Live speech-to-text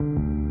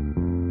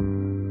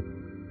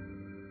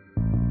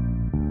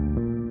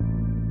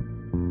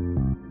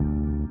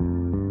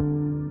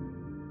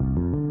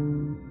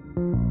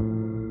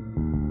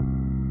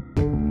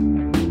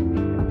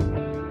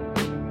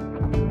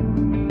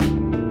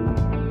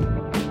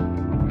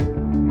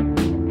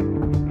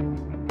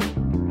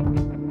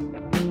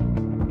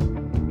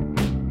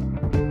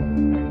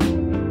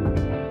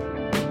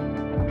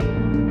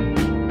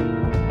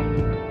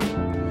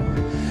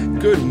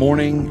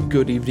morning,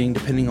 good evening,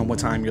 depending on what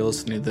time you're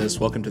listening to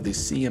this. Welcome to the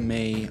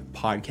CMA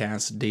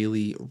Podcast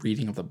Daily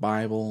Reading of the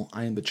Bible.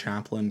 I am the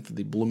chaplain for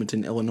the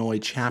Bloomington, Illinois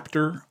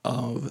chapter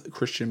of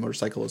Christian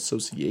Motorcycle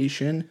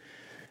Association.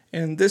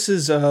 And this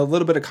is a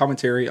little bit of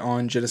commentary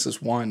on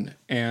Genesis 1.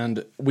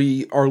 And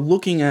we are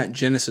looking at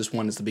Genesis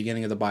 1 as the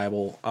beginning of the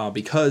Bible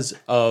because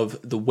of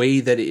the way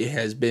that it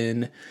has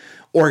been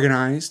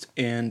organized.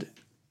 And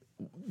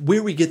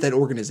where we get that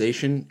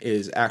organization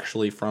is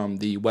actually from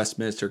the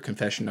Westminster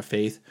Confession of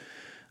Faith.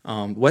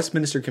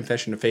 Westminster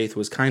Confession of Faith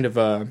was kind of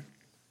an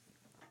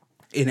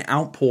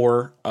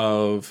outpour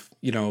of,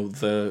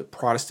 the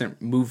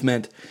Protestant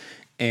movement.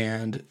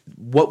 And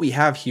what we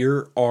have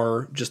here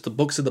are just the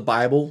books of the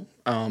Bible,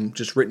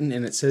 just written.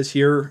 And it says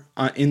here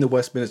in the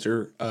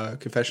Westminster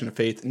Confession of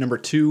Faith, number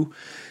 2,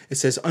 it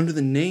says, "Under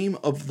the name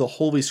of the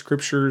Holy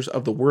Scriptures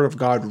of the Word of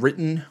God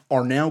written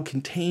are now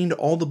contained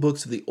all the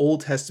books of the Old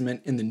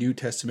Testament and the New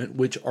Testament,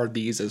 which are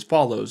these as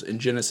follows."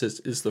 And Genesis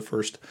is the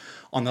first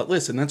on that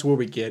list. And that's where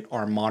we get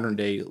our modern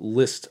day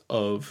list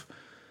of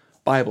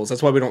Bibles.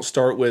 That's why we don't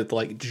start with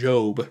like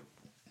Job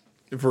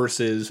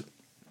versus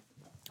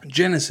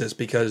Genesis,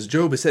 because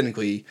Job is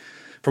technically,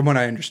 from what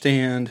I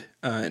understand,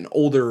 an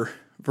older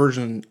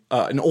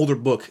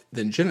book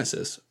than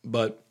Genesis.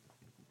 But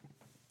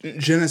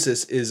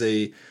Genesis is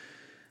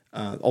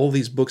all of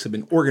these books have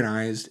been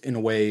organized in a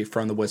way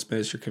from the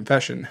Westminster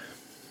Confession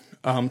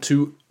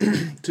to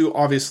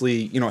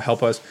obviously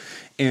help us.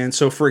 And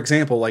so, for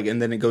example, and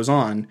then it goes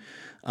on,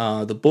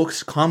 the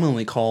books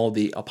commonly called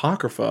the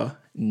Apocrypha,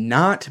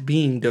 not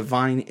being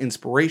divine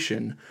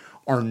inspiration,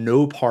 are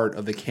no part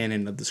of the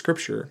canon of the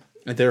Scripture,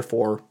 and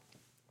therefore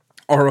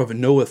are of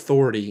no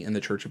authority in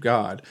the Church of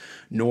God,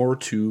 nor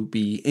to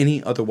be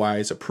any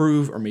otherwise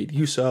approved or made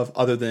use of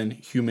other than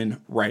human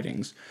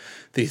writings.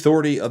 The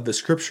authority of the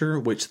Scripture,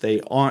 which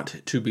they ought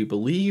to be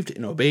believed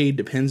and obeyed,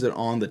 depends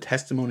on the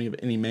testimony of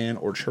any man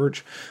or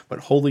church, but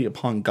wholly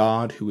upon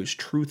God, who is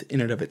truth in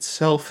and of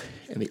itself,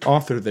 and the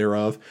author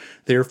thereof.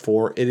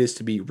 Therefore it is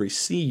to be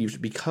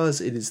received,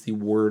 because it is the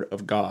Word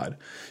of God.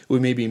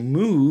 We may be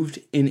moved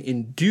and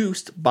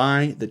induced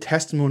by the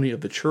testimony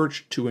of the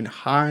church to an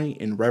high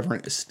and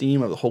reverent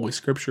esteem of the Holy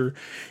Scripture,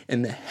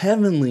 and the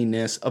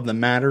heavenliness of the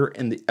matter,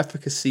 and the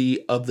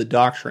efficacy of the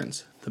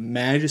doctrines, the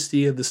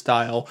majesty of the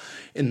style,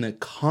 and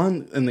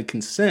the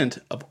consent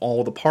of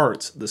all the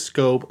parts, the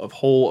scope of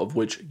whole of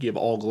which give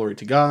all glory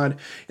to God,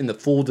 in the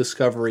full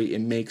discovery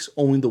it makes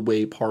only the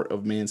way part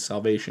of man's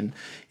salvation.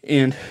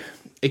 And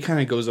it kind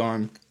of goes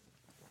on.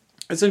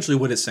 Essentially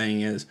what it's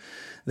saying is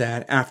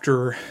that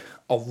after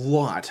a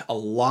lot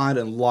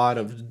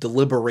of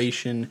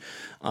deliberation,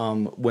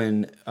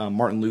 when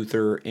Martin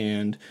Luther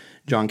and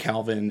John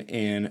Calvin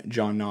and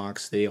John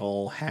Knox, they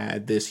all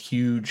had this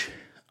huge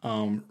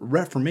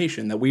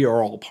Reformation that we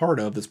are all part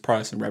of, this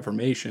Protestant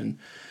Reformation.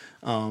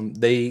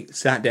 They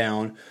sat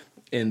down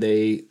and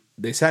they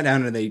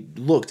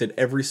looked at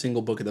every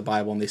single book of the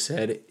Bible, and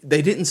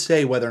they didn't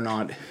say whether or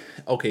not,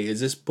 okay, is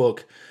this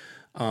book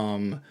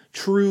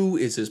true?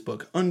 Is this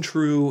book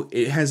untrue?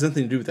 It has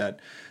nothing to do with that.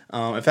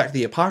 In fact,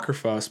 the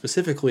Apocrypha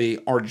specifically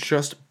are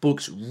just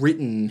books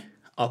written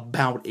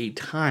about a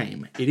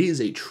time. It is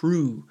a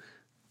true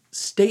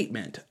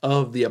statement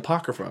of the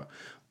Apocrypha,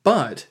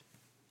 but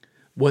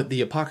what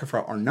the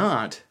Apocrypha are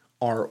not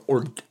are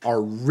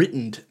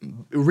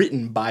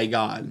written by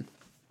God.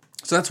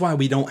 So that's why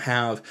we don't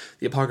have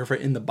the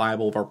Apocrypha in the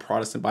Bible of our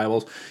Protestant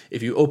Bibles.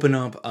 If you open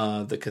up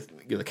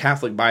the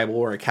Catholic Bible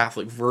or a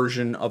Catholic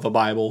version of a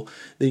Bible,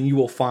 then you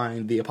will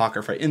find the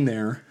Apocrypha in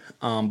there.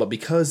 But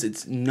because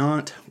it's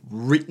not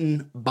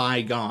written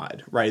by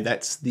God, right?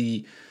 That's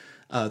the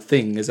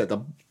thing, is that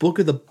the book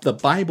of the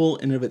Bible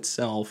in of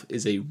itself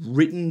is a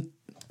written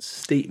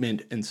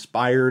statement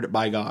inspired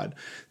by God.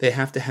 They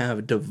have to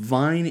have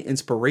divine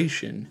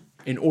inspiration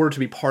in order to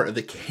be part of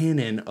the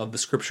canon of the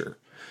Scripture,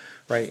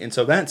 right? And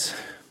so that's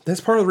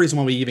part of the reason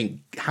why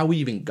how we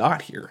even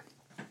got here.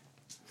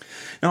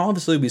 Now,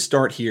 obviously, we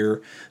start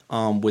here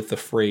with the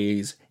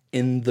phrase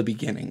 "in the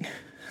beginning,"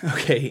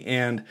 okay,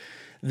 and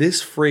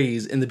this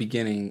phrase "in the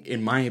beginning,"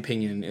 in my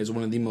opinion, is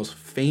one of the most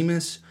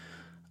famous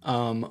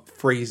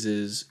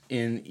phrases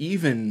in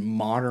even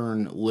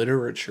modern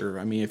literature.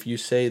 I mean, if you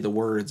say the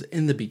words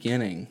 "in the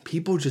beginning,"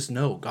 people just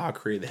know God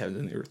created the heavens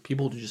and the earth.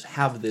 People just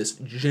have this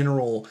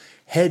general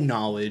head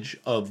knowledge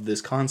of this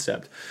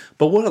concept.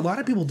 But what a lot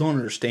of people don't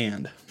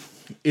understand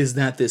is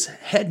that this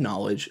head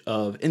knowledge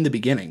of "in the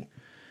beginning,"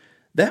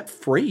 that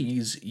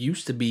phrase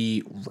used to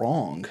be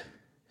wrong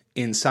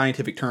in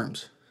scientific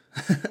terms.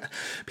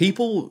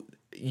 People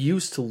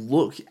used to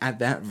look at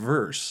that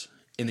verse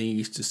and they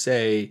used to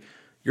say,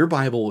 your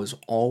Bible is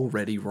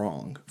already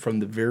wrong from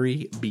the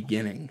very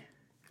beginning,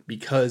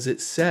 because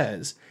it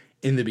says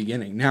 "in the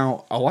beginning."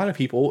 Now, a lot of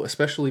people,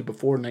 especially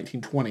before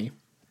 1920,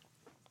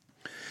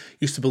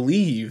 used to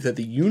believe that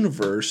the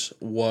universe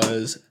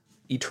was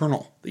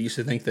eternal. They used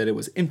to think that it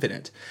was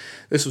infinite.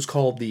 This was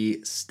called the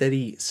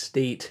steady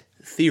state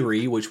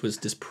theory, which was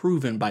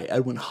disproven by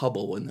Edwin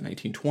Hubble in the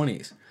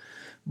 1920s.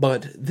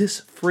 But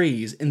this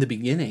phrase "in the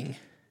beginning"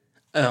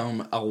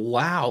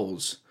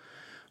 allows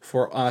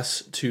for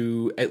us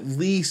to, at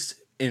least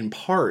in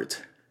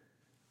part,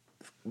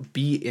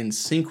 be in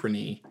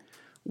synchrony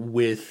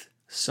with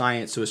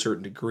science to a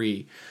certain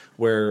degree,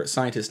 where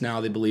scientists now,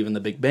 they believe in the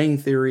Big Bang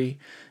Theory,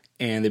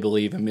 and they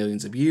believe in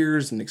millions of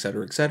years, and et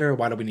cetera, et cetera.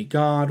 Why do we need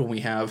God when we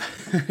have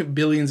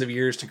billions of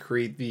years to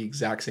create the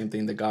exact same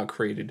thing that God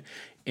created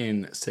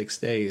in 6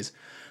 days?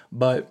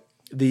 But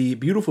the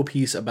beautiful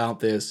piece about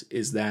this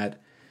is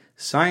that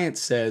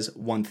science says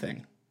one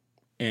thing,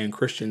 and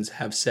Christians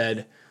have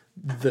said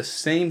the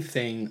same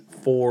thing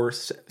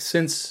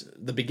since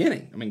the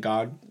beginning. I mean,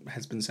 God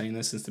has been saying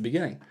this since the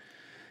beginning.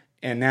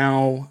 And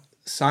now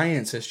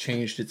science has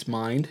changed its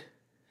mind,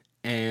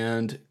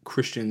 and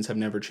Christians have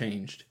never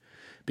changed,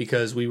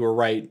 because we were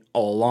right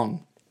all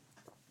along.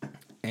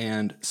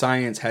 And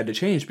science had to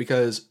change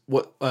because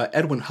what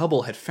Edwin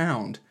Hubble had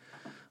found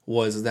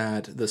was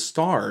that the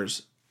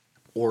stars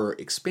were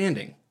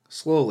expanding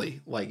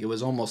slowly. Like, it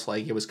was almost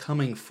like it was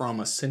coming from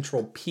a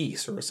central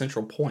piece or a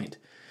central point.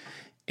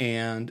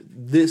 And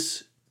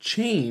this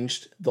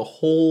changed the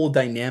whole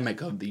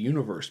dynamic of the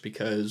universe,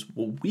 because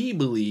what we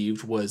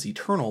believed was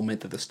eternal meant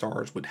that the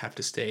stars would have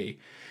to stay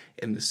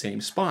in the same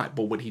spot.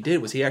 But what he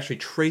did was he actually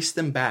traced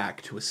them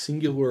back to a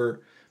singular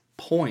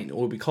point,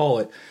 what we call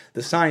it.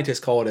 The scientists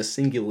call it a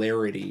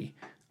singularity.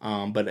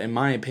 But in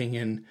my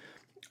opinion,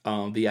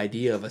 the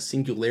idea of a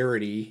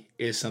singularity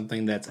is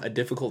something that's a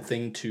difficult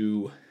thing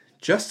to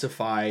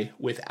justify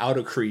without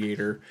a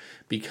creator,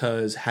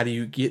 because how do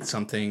you get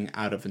something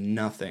out of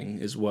nothing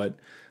is what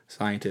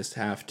scientists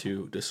have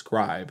to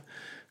describe.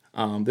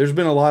 There's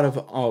been a lot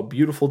of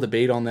beautiful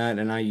debate on that,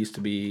 and I used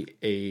to be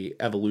a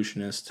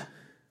evolutionist.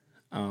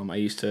 I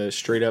used to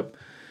straight up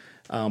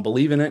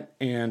believe in it,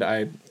 and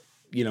I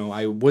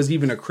was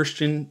even a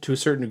Christian to a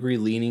certain degree,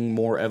 leaning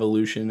more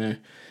evolution.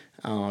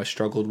 I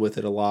struggled with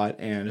it a lot,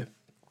 and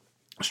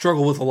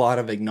struggled with a lot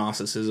of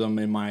agnosticism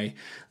in my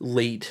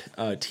late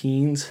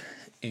teens.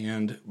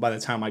 And by the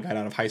time I got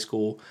out of high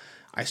school,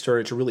 I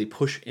started to really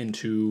push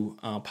into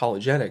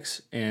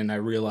apologetics, and I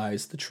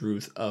realized the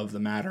truth of the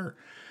matter.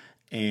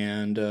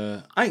 And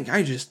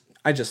I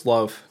just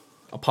love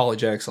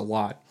apologetics a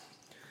lot.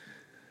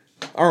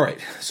 All right,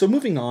 so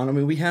moving on. I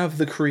mean, we have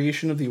the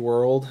creation of the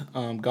world.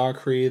 God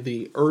created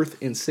the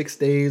earth in 6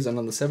 days, and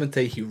on the seventh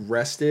day he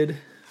rested.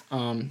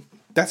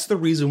 That's the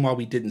reason why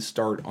we didn't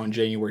start on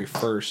January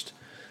 1st.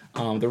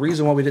 The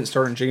reason why we didn't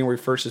start on January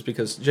 1st is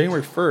because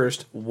January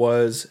 1st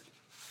was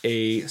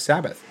a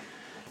Sabbath.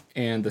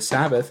 And the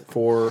Sabbath,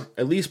 for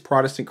at least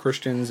Protestant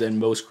Christians and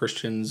most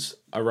Christians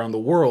around the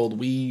world,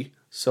 we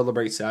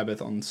celebrate Sabbath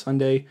on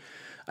Sunday.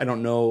 I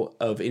don't know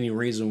of any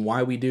reason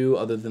why we do,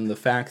 other than the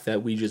fact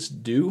that we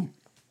just do.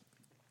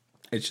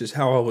 It's just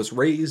how I was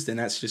raised, and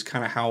that's just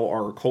kind of how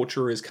our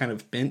culture is kind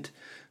of bent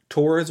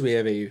towards. We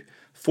have a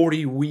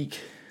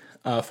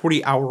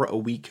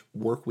 40-hour-a-week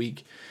work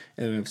week,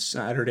 and we have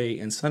Saturday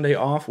and Sunday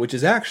off, which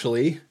is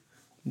actually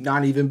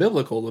not even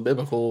biblical. The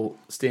biblical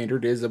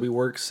standard is that we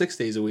work 6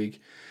 days a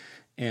week,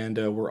 and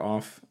we're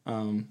off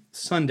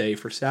Sunday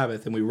for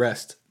Sabbath, and we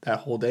rest that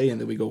whole day,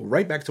 and then we go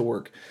right back to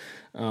work.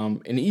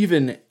 And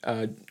even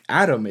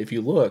Adam, if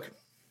you look,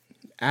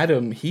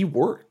 Adam, he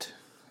worked.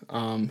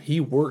 He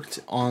worked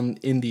on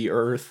the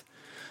earth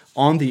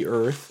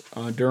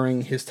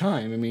during his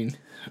time. I mean,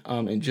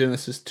 in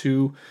Genesis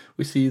 2,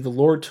 we see the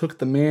Lord took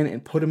the man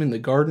and put him in the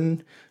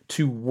garden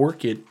to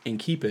work it and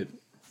keep it.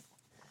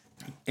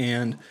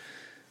 And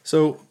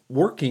so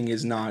working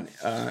is not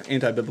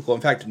anti-biblical.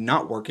 In fact,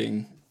 not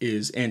working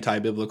is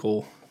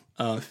anti-biblical.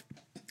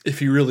 If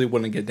you really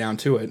want to get down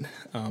to it,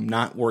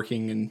 not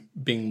working and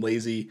being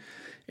lazy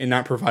and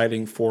not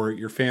providing for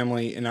your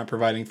family and not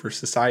providing for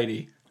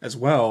society as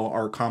well,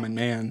 our common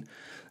man.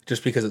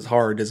 Just because it's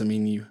hard doesn't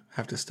mean you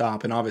have to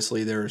stop. And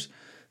obviously there's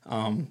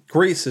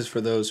graces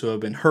for those who have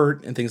been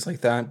hurt and things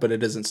like that, but it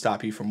doesn't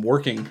stop you from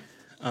working.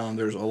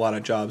 There's a lot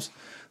of jobs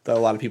that a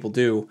lot of people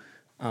do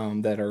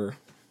that are,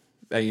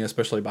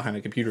 especially behind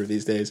a computer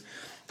these days.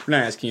 We're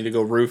not asking you to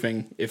go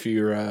roofing if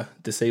you're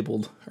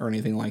disabled or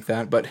anything like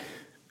that. But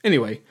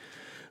anyway,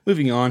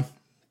 moving on.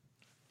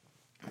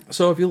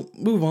 So if you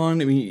move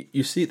on, I mean,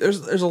 you see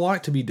there's a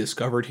lot to be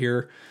discovered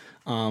here.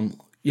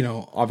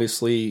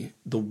 Obviously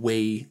the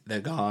way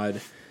that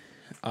God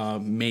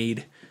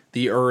made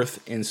the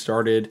earth and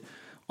started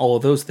all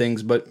of those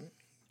things. But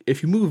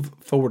if you move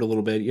forward a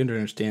little bit, you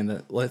understand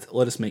that let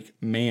us make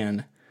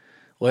man.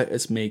 Let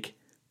us make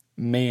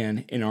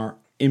man in our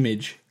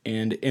image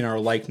and in our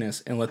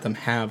likeness, and let them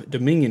have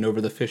dominion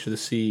over the fish of the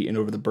sea and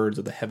over the birds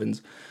of the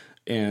heavens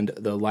and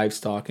the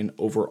livestock and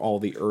over all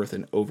the earth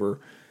and over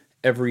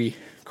every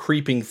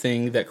creeping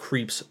thing that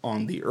creeps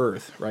on the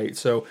earth, right?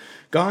 So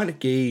God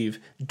gave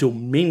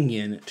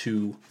dominion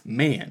to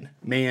man.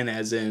 Man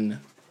as in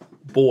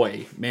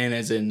boy, man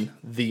as in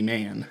the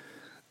man.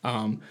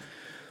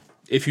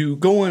 If you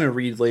go on and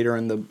read later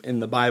in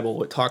the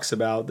Bible, it talks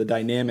about the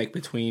dynamic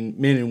between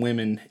men and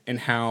women and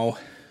how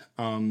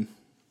man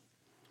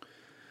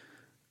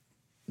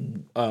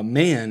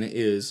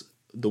is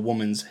the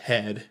woman's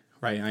head,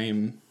 right? I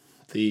am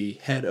the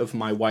head of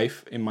my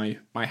wife in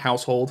my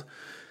household.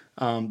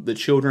 The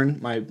children,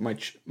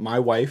 my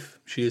wife,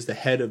 she is the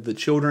head of the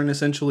children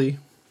essentially.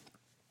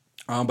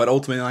 But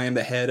ultimately, I am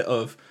the head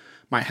of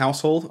my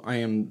household. I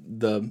am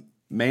the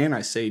man.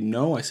 I say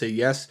no, I say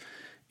yes,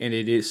 and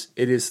it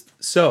is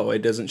so. It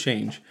doesn't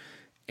change.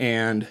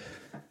 And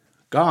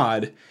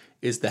God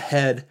is the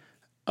head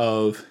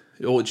of,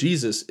 well,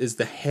 Jesus is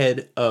the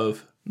head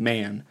of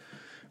man,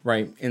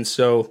 right? And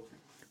so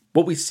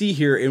what we see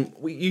here, and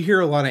you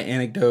hear a lot of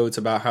anecdotes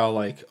about how,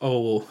 like,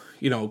 oh,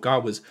 well,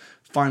 God was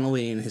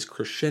finally in his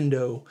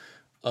crescendo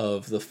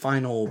of the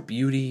final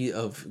beauty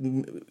of,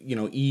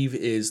 Eve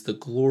is the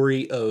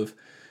glory of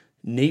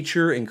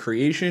nature and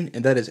creation,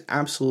 and that is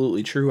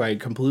absolutely true. I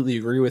completely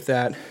agree with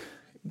that.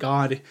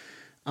 God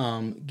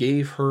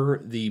gave her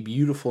the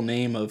beautiful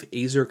name of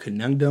Ezer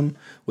Kenegdom,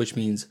 which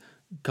means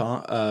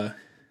God,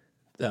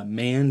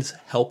 man's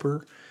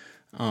helper.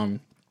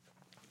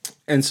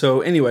 And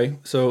so anyway,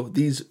 so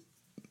these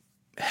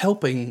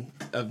helping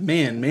of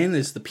man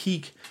is the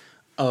peak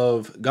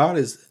of God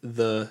is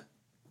the,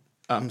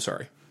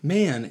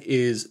 man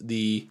is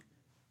the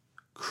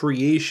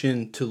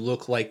creation to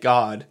look like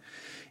God,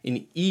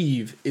 and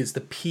Eve is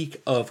the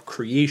peak of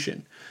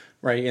creation,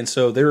 right? And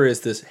so there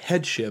is this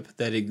headship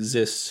that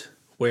exists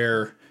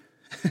where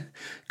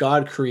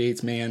God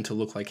creates man to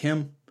look like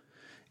him,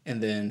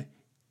 and then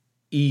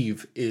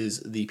Eve is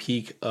the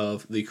peak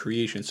of the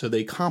creation. So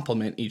they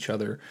complement each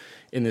other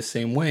in the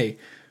same way.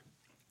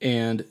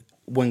 And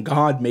when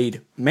God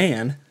made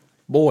man,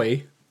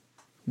 boy,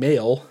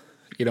 male,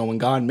 when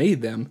God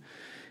made them,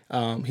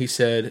 he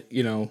said,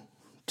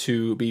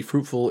 to be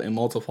fruitful and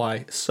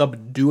multiply,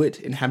 subdue it,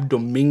 and have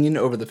dominion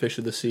over the fish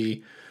of the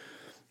sea.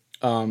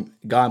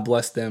 God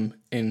blessed them,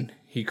 and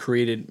he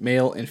created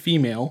male and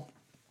female,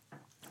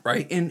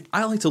 right? And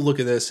I like to look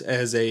at this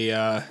as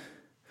a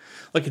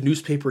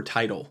newspaper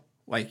title.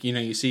 Like,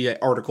 you see an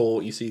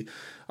article, you see,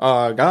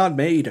 God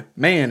made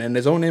man in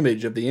his own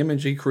image. Of the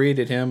image he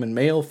created him, and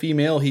male,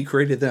 female, he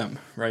created them,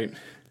 right?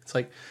 It's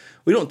like,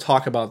 we don't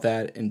talk about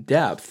that in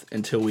depth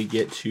until we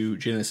get to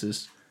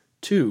Genesis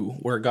 2,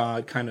 where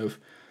God kind of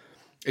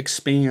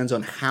expands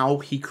on how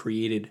he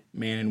created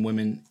man and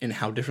women and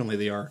how differently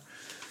they are.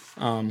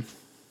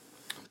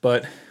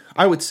 But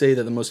I would say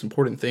that the most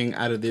important thing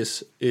out of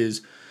this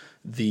is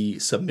the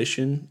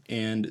submission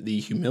and the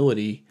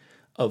humility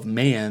of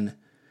man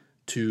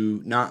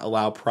to not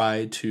allow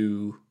pride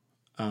to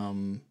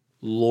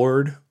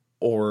lord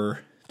or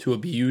to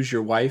abuse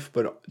your wife,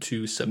 but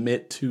to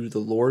submit to the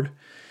Lord.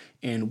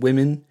 And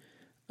women,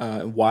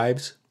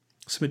 wives,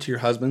 submit to your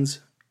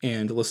husbands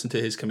and listen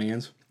to his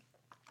commands.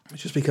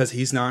 Just because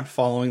he's not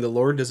following the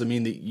Lord doesn't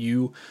mean that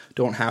you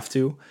don't have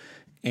to.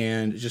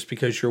 And just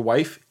because your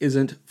wife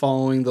isn't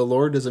following the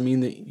Lord doesn't mean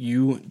that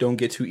you don't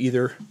get to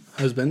either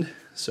husband.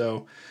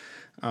 So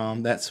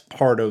that's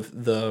part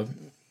of the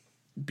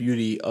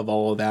beauty of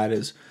all of that,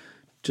 is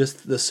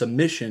just the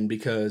submission,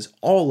 because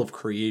all of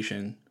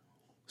creation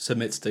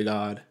submits to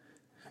God.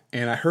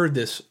 And I heard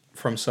this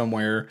from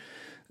somewhere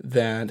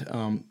that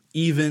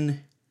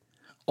even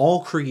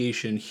all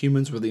creation,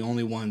 humans were the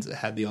only ones that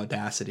had the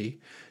audacity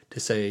to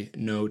say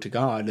no to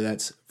God. And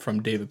that's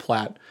from David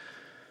Platt.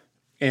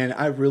 And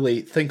I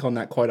really think on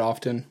that quite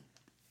often.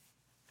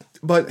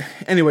 But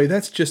anyway,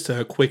 that's just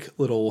a quick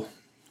little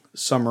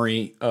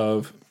summary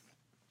of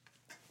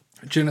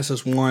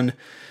Genesis 1.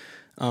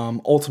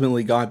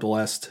 Ultimately, God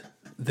blessed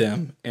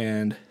them,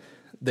 and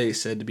they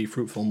said to be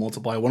fruitful and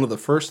multiply. One of the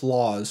first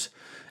laws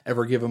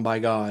ever given by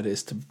God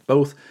is to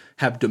both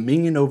have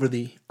dominion over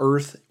the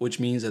earth, which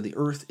means that the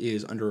earth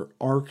is under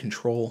our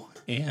control,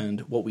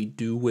 and what we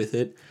do with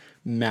it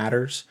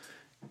matters.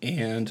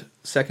 And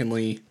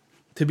secondly,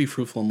 to be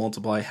fruitful and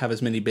multiply, have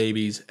as many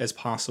babies as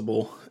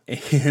possible,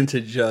 and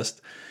to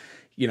just,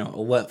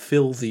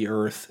 fill the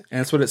earth. And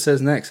that's what it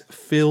says next.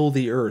 Fill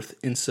the earth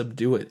and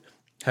subdue it.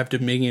 Have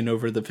dominion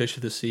over the fish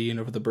of the sea and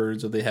over the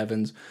birds of the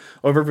heavens,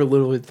 over every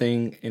little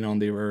thing in on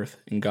the earth.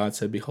 And God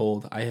said,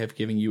 behold, I have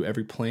given you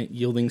every plant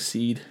yielding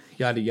seed,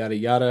 yada, yada,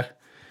 yada.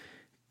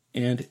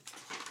 And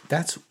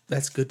that's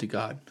good to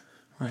God,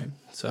 right?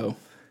 So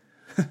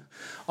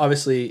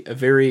obviously a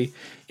very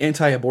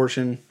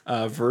anti-abortion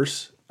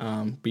verse,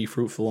 be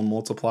fruitful and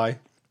multiply.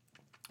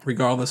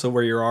 Regardless of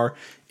where you are,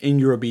 in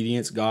your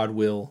obedience, God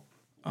will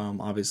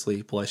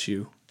obviously bless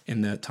you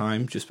in that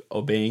time, just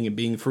obeying and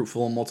being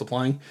fruitful and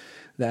multiplying.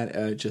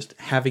 That just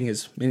having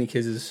as many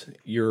kids as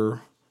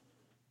you're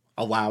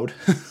allowed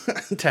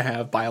to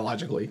have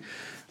biologically,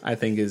 I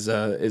think is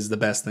the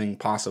best thing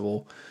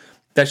possible.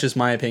 That's just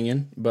my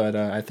opinion, but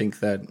I think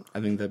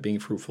that being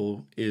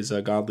fruitful is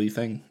a godly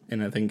thing,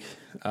 and I think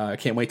I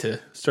can't wait to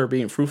start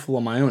being fruitful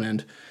on my own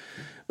end.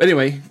 But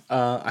anyway,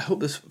 I hope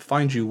this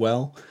finds you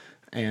well,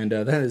 and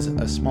that is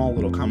a small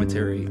little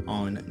commentary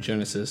on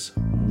Genesis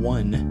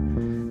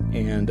 1,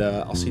 and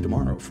I'll see you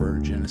tomorrow for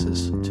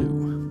Genesis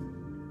 2.